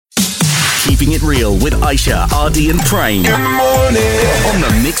Keeping It Real with Aisha, Ardy and Prane. Good morning. On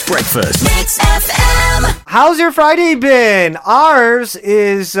the Mixed Breakfast. Mix FM. How's your Friday been? Ours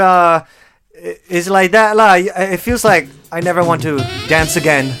is like that lah. It feels like I never want to dance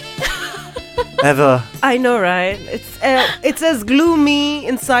again. Ever. I know, right? It's as gloomy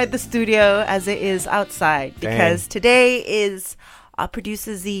inside the studio as it is outside because today is our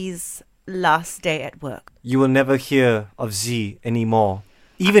producer Zee's last day at work. You will never hear of Zee anymore,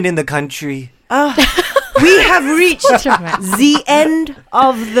 even in the country. We have reached the end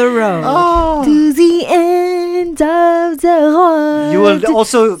of the road. To the end of the road. You will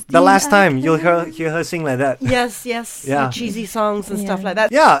also, the last time, you'll hear her sing like that. Yes. Yeah. The cheesy songs and stuff like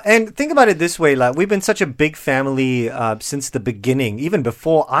that. Yeah, and think about it this way, like, we've been such a big family since the beginning, even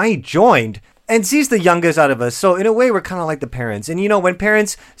before I joined. And Zee's the youngest out of us, so in a way, we're kind of like the parents. And, when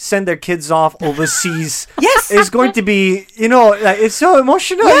parents send their kids off overseas, it's going to be, like, it's so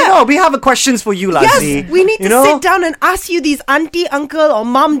emotional. Yeah. We have questions for you, Zee. We need to sit down and ask you these auntie, uncle, or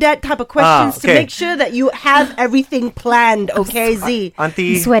mom, dad type of questions to make sure that you have everything planned, okay, Zee?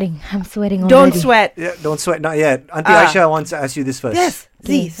 Auntie. I'm sweating already. Don't sweat. Yeah, don't sweat, not yet. Auntie Aisha wants to ask you this first. Yes,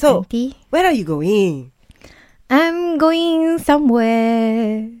 Zee. So, Auntie? where are you going? I'm going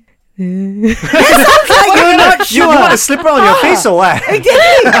somewhere. You're not sure. You want a slipper on your face or what?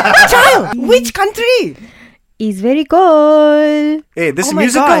 Exactly. Child, which country? It's very cold. Hey, this is Oh my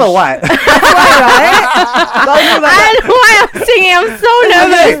musical gosh. or what? I don't know why I'm singing. I'm so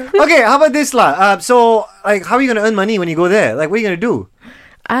nervous. Okay, how about this lah? So, like, how are you going to earn money when you go there? Like, what are you going to do?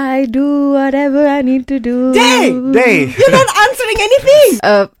 I do whatever I need to do. Day. You're not answering anything.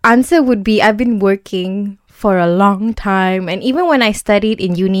 Answer would be I've been working for a long time, and even when I studied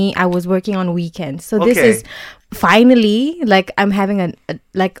in uni, I was working on weekends. So this is finally like I'm having a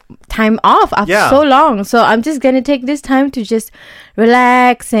time off after so long. So I'm just gonna take this time to just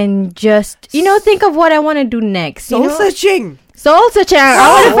relax and just think of what I want to do next. Soul searching. I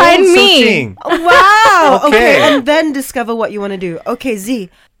want to find me. Wow. Okay. And then discover what you want to do. Okay, Zee.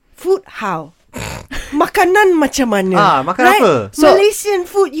 Food how? Makanan macam mana? Makan apa? So, Malaysian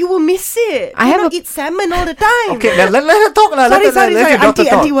food, you will miss it. I have eat salmon all the time. Okay, let her talk lah. Sorry.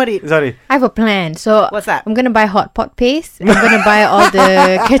 Auntie, what it? Sorry. I have a plan. So what's that? I'm gonna buy hot pot paste. I'm gonna buy all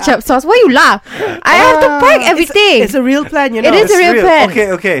the ketchup sauce. Why you laugh? I have to pack everything. It's a real plan, It is a real plan.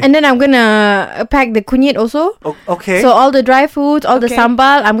 Okay. And then I'm gonna pack the kunyit also. Okay. So all the dry foods, all the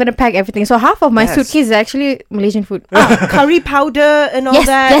sambal, I'm gonna pack everything. So half of my suitcase is actually Malaysian food. Curry powder and all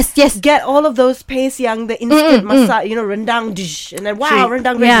that. Yes. Get all of those paste yang the instant masak, rendang dish, and then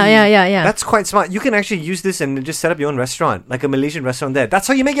rendang ready. Yeah. That's quite smart. You can actually use this and just set up your own restaurant, like a Malaysian restaurant there. That's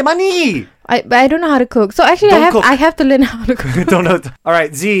how you make your money. I don't know how to cook. So actually I have to learn how to cook. Don't know. All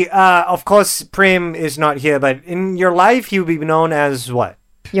right, Zee, of course, Prem is not here, but in your life, he will be known as what?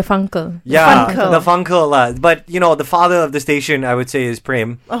 Your funkle. Yeah, the funkle. But, the father of the station, I would say, is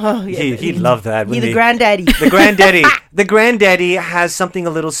Prem. He'd love that. He's the granddaddy. The granddaddy. The granddaddy has something a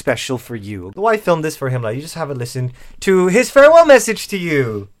little special for you. So I filmed this for him. You just have a listen to his farewell message to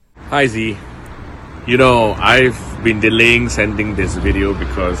you. Hi, Zee. I've been delaying sending this video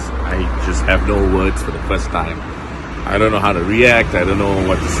because I just have no words for the first time. I don't know how to react. I don't know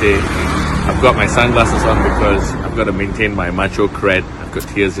what to say. I've got my sunglasses on because I've got to maintain my macho cred. I've got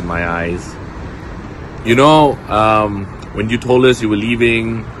tears in my eyes. When you told us you were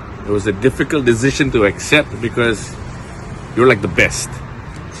leaving, it was a difficult decision to accept because you're like the best.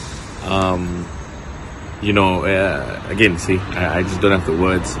 Again, see, I just don't have the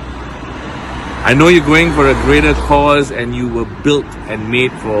words. I know you're going for a greater cause and you were built and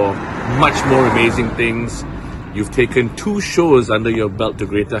made for much more amazing things. You've taken 2 shows under your belt to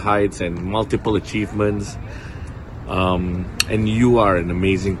greater heights and multiple achievements. And you are an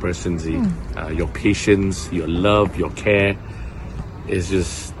amazing person, Zee. Your patience, your love, your care is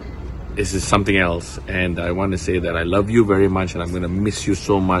just something else. And I want to say that I love you very much and I'm going to miss you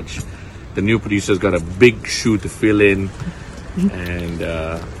so much. The new producer's got a big shoe to fill in. And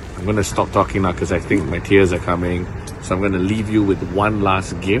I'm going to stop talking now because I think my tears are coming. So I'm going to leave you with one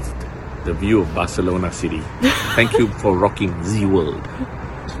last gift. The view of Barcelona City. Thank you for rocking Zee World.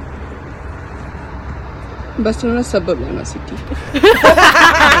 Barcelona suburb, not city.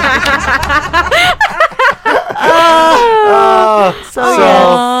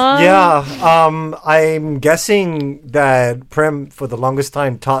 I'm guessing that Prem for the longest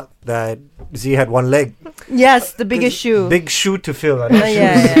time thought that Zee had one leg. Yes, the biggest shoe. Big shoe to fill.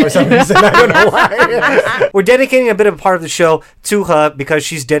 For some reason, I don't know why. We're dedicating a bit of part of the show to her because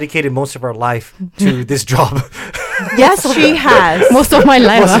she's dedicated most of her life to this job. Yes, she has. Most of my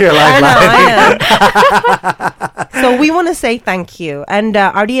life. Most of your life. I know. So we want to say thank you. And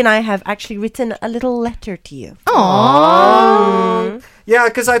Artie and I have actually written a little letter to you. Aww. Yeah,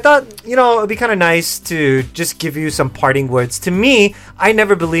 because I thought, it'd be kind of nice to just give you some parting words. To me, I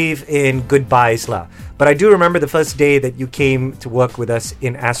never believe in goodbyes lah. But I do remember the first day that you came to work with us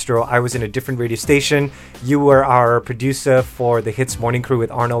in Astro. I was in a different radio station. You were our producer for the Hits Morning Crew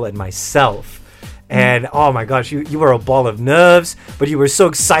with Arnold and myself. And oh my gosh, you were a ball of nerves, but you were so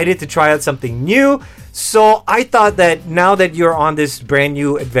excited to try out something new. So I thought that now that you're on this brand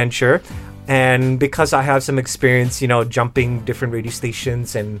new adventure, and because I have some experience, jumping different radio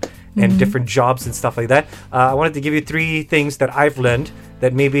stations and different jobs and stuff like that, I wanted to give you 3 things that I've learned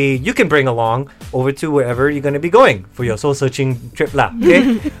that maybe you can bring along over to wherever you're going to be going for your soul-searching trip lah.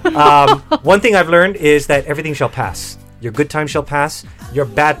 Okay? One thing I've learned is that everything shall pass. Your good times shall pass. Your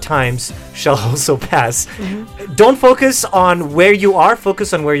bad times shall also pass. Don't focus on where you are.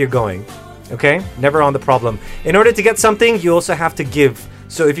 Focus on where you're going. Okay? Never on the problem. In order to get something, you also have to give.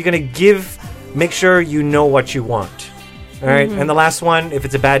 So if you're going to give, make sure you know what you want. All right? And the last one, if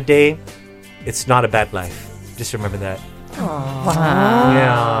it's a bad day, it's not a bad life. Just remember that. Wow.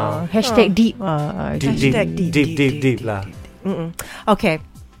 Yeah. Hashtag deep. Deep lah. Okay,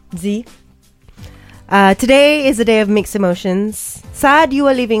 Z. Today is a day of mixed emotions. Sad you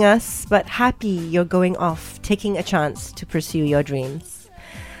are leaving us, but happy you're going off, taking a chance to pursue your dreams.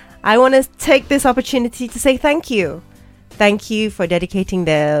 I want to take this opportunity to say thank you. Thank you for dedicating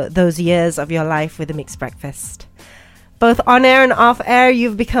those years of your life with the Mixed Breakfast. Both on air and off air,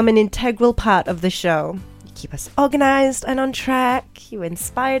 you've become an integral part of the show. You keep us organized and on track. You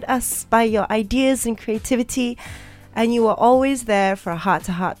inspired us by your ideas and creativity, and you were always there for a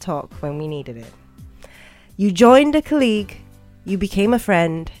heart-to-heart talk when we needed it. You joined a colleague, you became a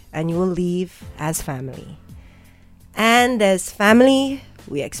friend, and you will leave as family. And as family,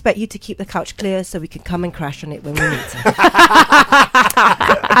 we expect you to keep the couch clear so we can come and crash on it when we need to.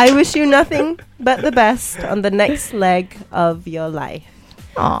 I wish you nothing but the best on the next leg of your life.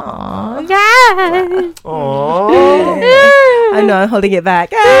 Aww. Yeah. Aww. I know, I'm holding it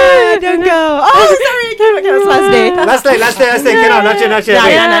back. Don't go. Oh, sorry. It was last day. Last day. Cannot, not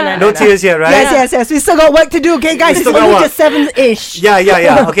yet. No tears yet, right? Yes. We still got work to do, okay, guys? It's only just 7-ish.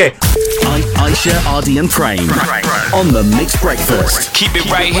 Yeah. Okay. Aisha, Ardy and Prane on the Mixed Breakfast. Keep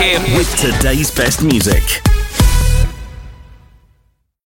it right here with today's best music.